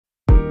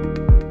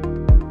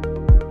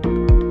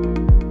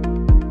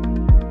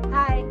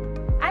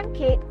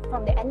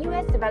from the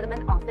NUS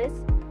Development Office,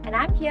 and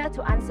I'm here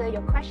to answer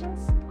your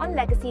questions on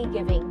legacy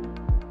giving.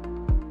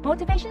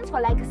 Motivations for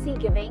legacy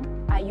giving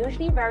are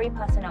usually very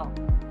personal.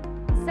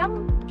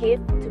 Some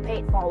give to pay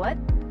it forward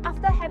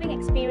after having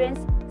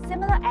experienced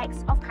similar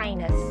acts of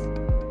kindness.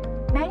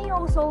 Many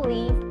also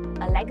leave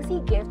a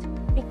legacy gift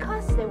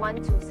because they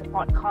want to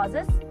support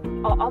causes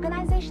or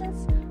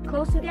organizations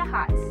close to their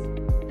hearts.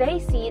 They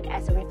see it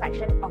as a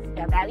reflection of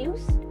their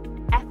values,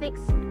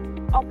 ethics,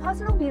 or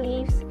personal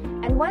beliefs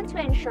and want to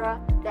ensure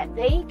that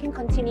they can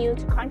continue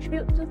to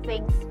contribute to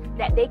things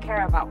that they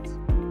care about.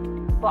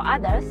 For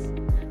others,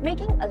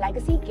 making a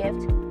legacy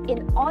gift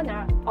in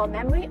honor or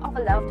memory of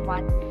a loved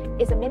one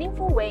is a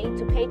meaningful way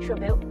to pay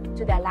tribute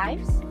to their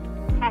lives,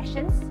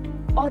 passions,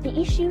 or the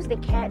issues they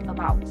cared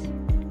about.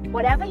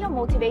 Whatever your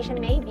motivation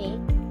may be,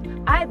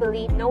 I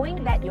believe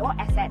knowing that your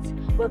assets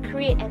will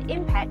create an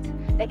impact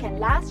that can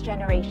last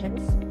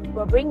generations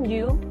will bring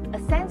you a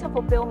sense of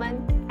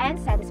fulfillment and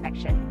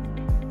satisfaction.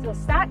 So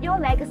start your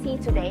legacy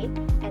today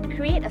and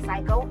create a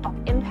cycle of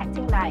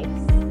impacting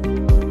lives.